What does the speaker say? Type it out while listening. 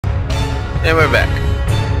And we're back.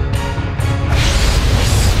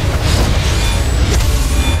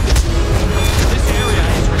 This area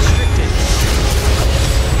is restricted.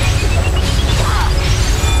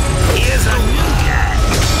 Here's a new guy.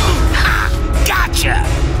 Ha! Gotcha!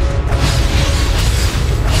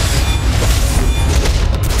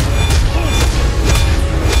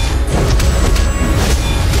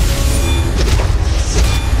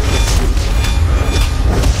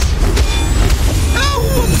 Oh,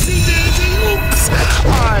 whoopsie-daisy, oops!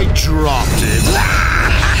 I dropped it.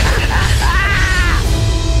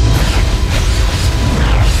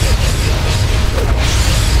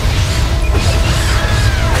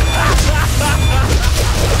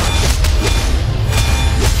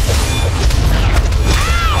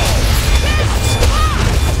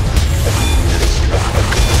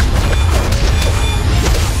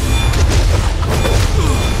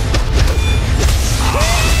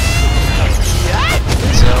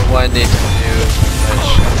 So what I need to do much.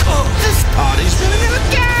 This party's running out of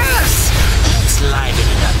gas! Let's liven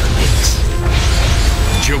it up a bit.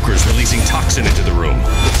 Joker's releasing toxin into the room.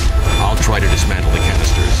 I'll try to dismantle the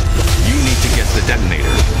canisters. You need to get the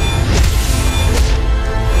detonator.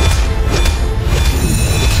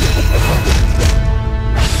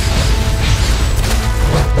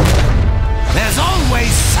 There's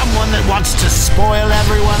always someone that wants to spoil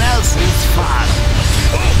everyone else's fun.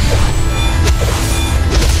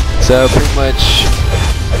 So pretty much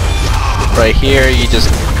right here you just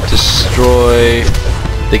destroy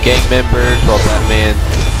the gang members while Batman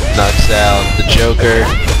knocks out the Joker.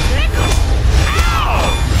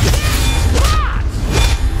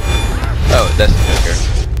 Oh, that's the Joker.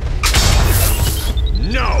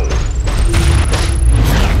 No!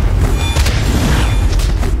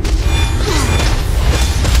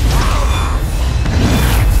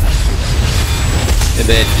 And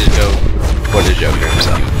then you just go for the Joker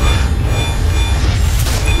himself.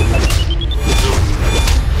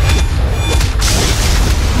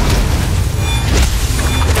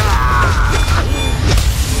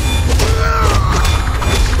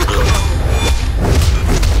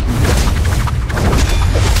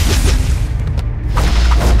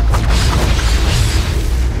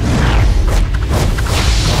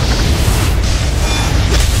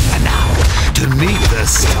 And now, to meet the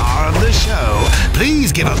star of the show,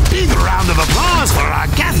 please give a big round of applause for our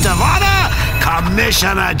guest of honor,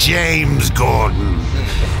 Commissioner James Gordon.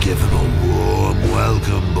 Give him a warm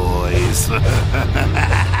welcome, boys.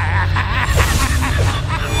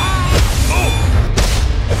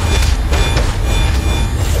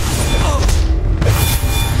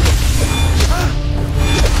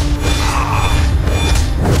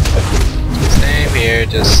 Same here,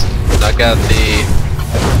 just knock out the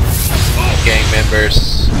gang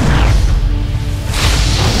members.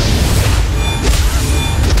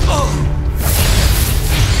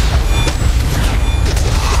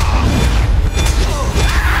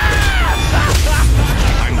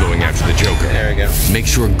 I'm going after the Joker. There we go. Make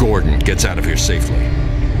sure Gordon gets out of here safely.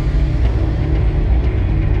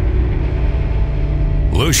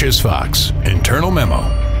 Lucius Fox, internal memo.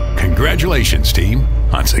 Congratulations, team,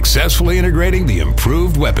 on successfully integrating the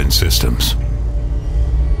improved weapon systems.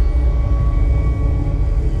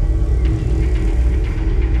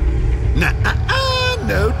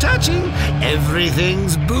 No touching.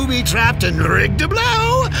 Everything's booby-trapped and rigged to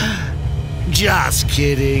blow. Just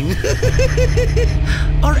kidding.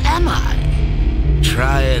 Or am I?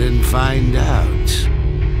 Try it and find out.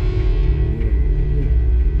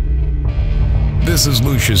 This is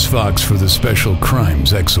Lucius Fox for the Special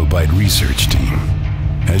Crimes Exobyte Research Team.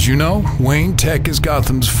 As you know, Wayne Tech is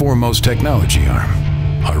Gotham's foremost technology arm.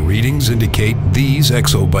 Our readings indicate these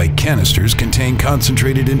exobyte canisters contain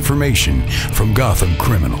concentrated information from Gotham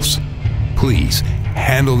criminals. Please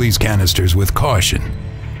handle these canisters with caution.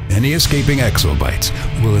 Any escaping exobytes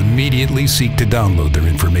will immediately seek to download their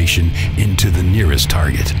information into the nearest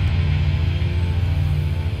target.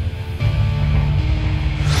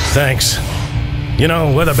 Thanks. You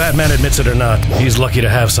know, whether Batman admits it or not, he's lucky to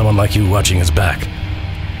have someone like you watching his back.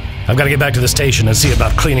 I've got to get back to the station and see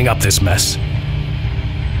about cleaning up this mess.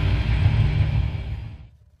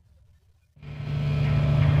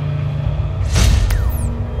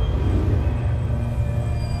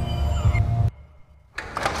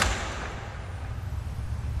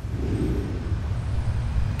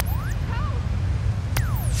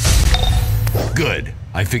 Good.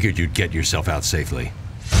 I figured you'd get yourself out safely.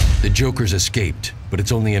 The Joker's escaped, but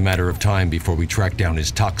it's only a matter of time before we track down his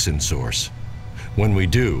toxin source. When we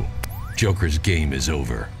do, Joker's game is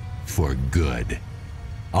over. For good.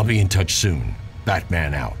 I'll be in touch soon.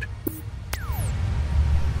 Batman out.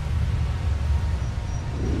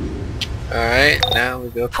 Alright, now we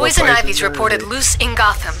go for Poison Ivy's reported Ivy. loose in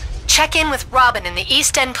Gotham. Check in with Robin in the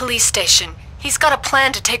East End police station. He's got a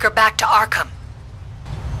plan to take her back to Arkham.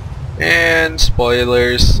 And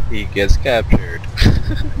spoilers, he gets captured.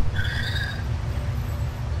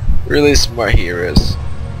 Really smart heroes.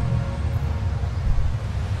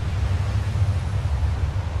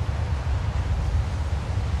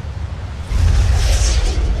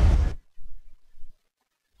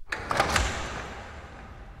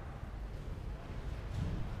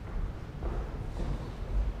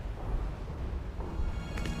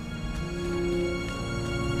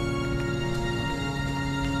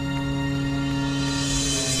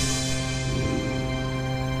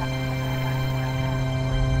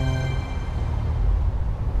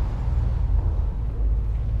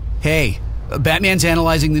 Hey, Batman's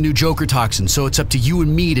analyzing the new Joker toxin, so it's up to you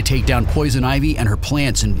and me to take down Poison Ivy and her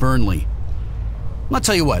plants in Burnley. I'll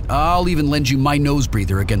tell you what, I'll even lend you my nose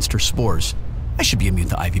breather against her spores. I should be immune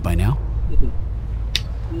to Ivy by now.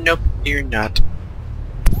 Nope, you're not.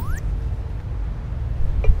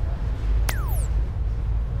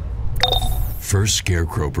 First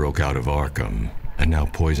Scarecrow broke out of Arkham, and now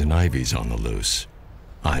Poison Ivy's on the loose.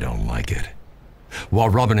 I don't like it. While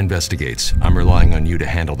Robin investigates, I'm relying on you to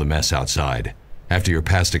handle the mess outside. After your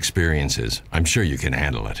past experiences, I'm sure you can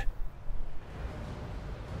handle it.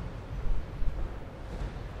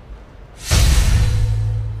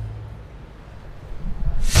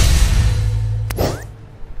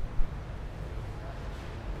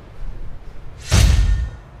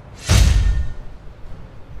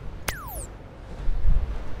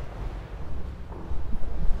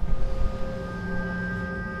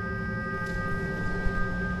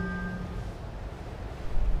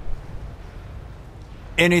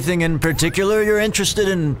 Anything in particular you're interested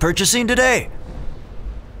in purchasing today?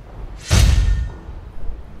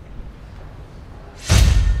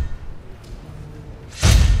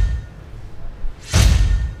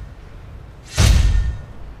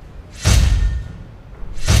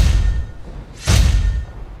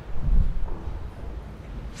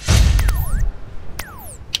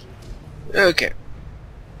 Okay.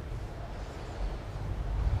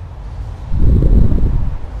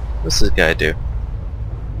 What's this guy do?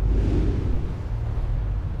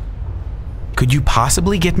 Could you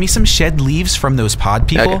possibly get me some shed leaves from those pod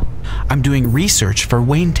people? Okay. I'm doing research for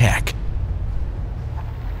Wayne Tech.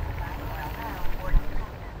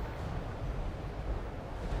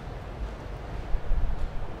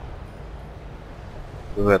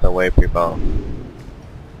 Move out of the way, people.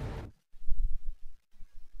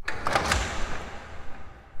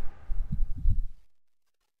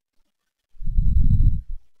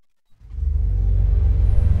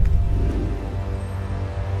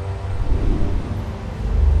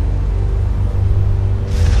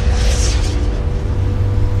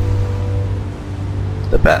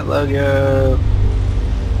 The Bat logo.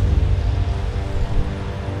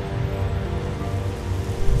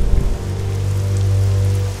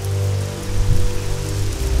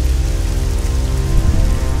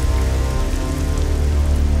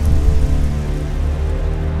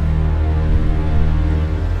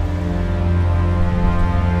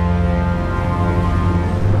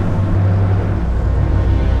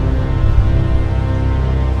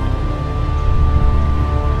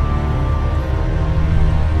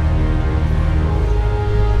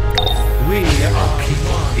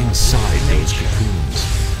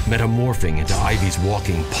 Metamorphing into Ivy's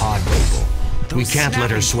walking pod people. We can't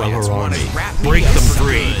let her swell her army. Break them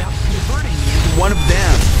free. One of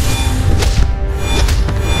them.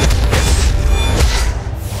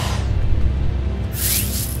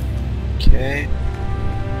 Okay.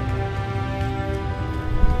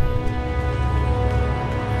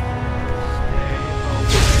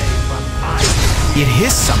 It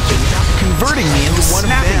hissed something, converting me into one of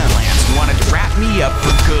them. Plants wanted to wrap me up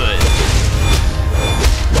for good.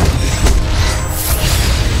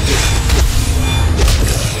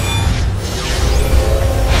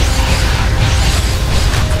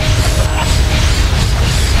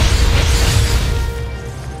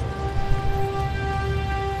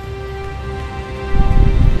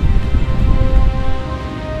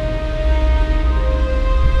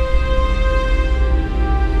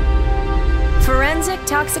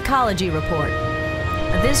 Toxicology report.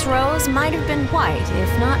 This rose might have been white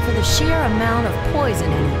if not for the sheer amount of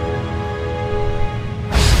poison in it.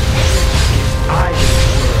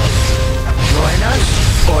 Join us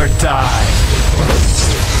or die.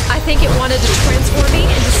 I think it wanted to transform me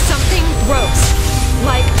into something gross.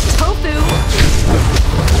 Like tofu.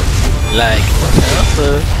 Like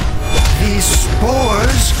tofu. These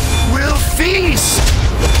spores will feast!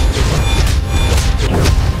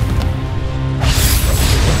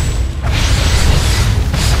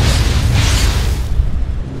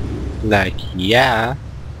 Like, yeah.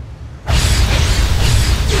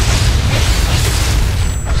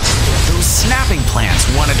 Those snapping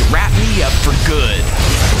plants wanted to wrap me up for good.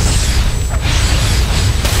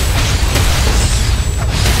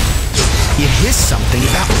 It hissed something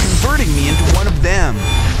about converting me into one of them.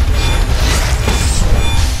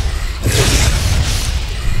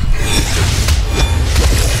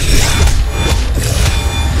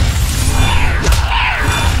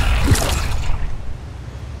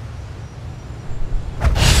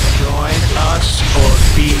 Join us or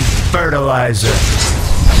be fertilizer.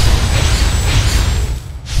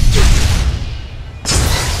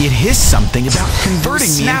 It hissed something about converting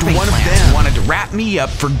me into one of them. Wanted to wrap me up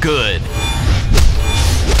for good.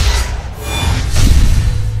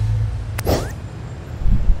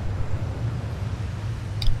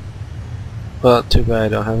 Well, too bad I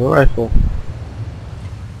don't have a rifle.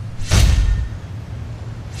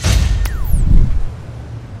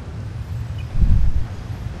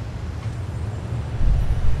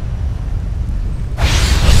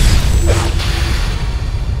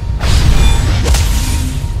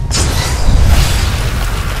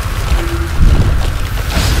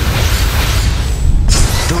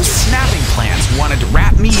 Those snapping plants wanted to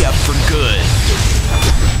wrap me up for good.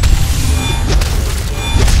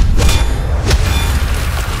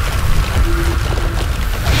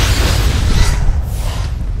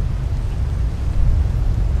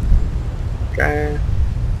 Okay.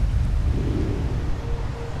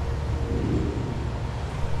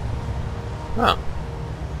 Oh.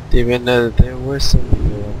 Didn't even know that there was some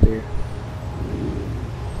people up here.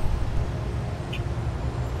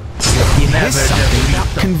 It hissed something about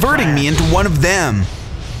converting me into one of them.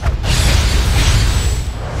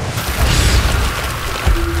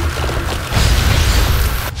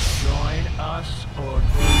 Join us or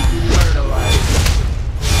be fertilizer.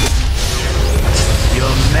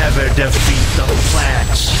 You'll never defeat the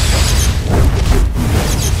plants.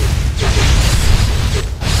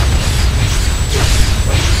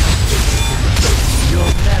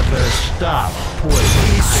 You'll never stop poison.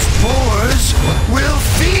 These spores will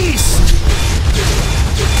feast!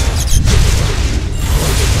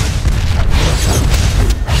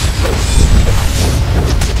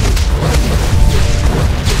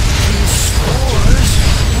 These spores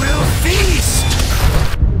will feast!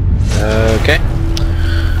 Okay.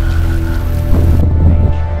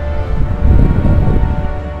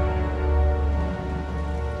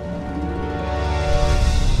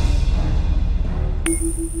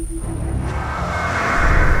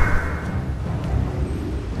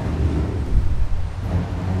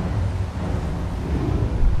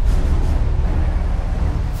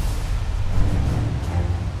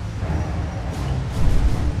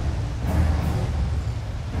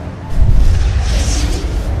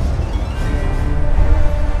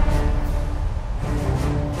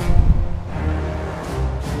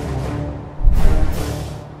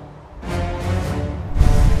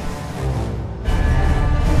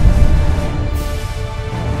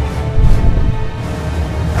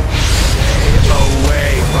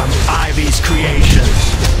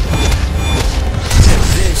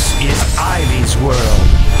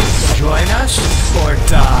 Or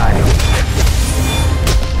die.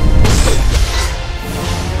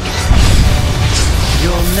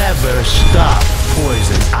 You'll never stop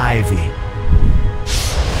poison ivy.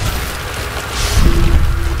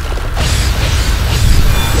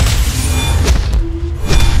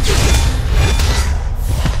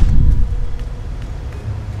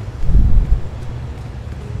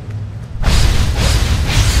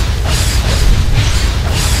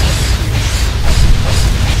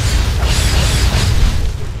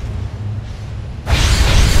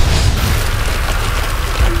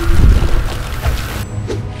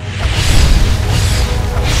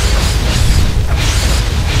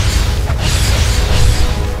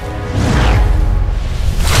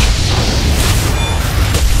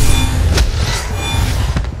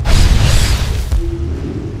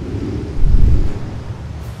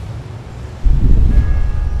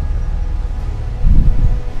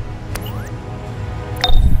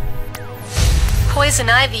 Poison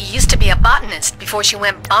Ivy used to be a botanist before she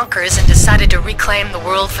went bonkers and decided to reclaim the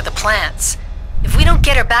world for the plants. If we don't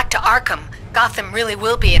get her back to Arkham, Gotham really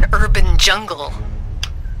will be an urban jungle.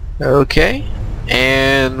 Okay,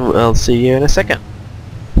 and we'll see you in a second.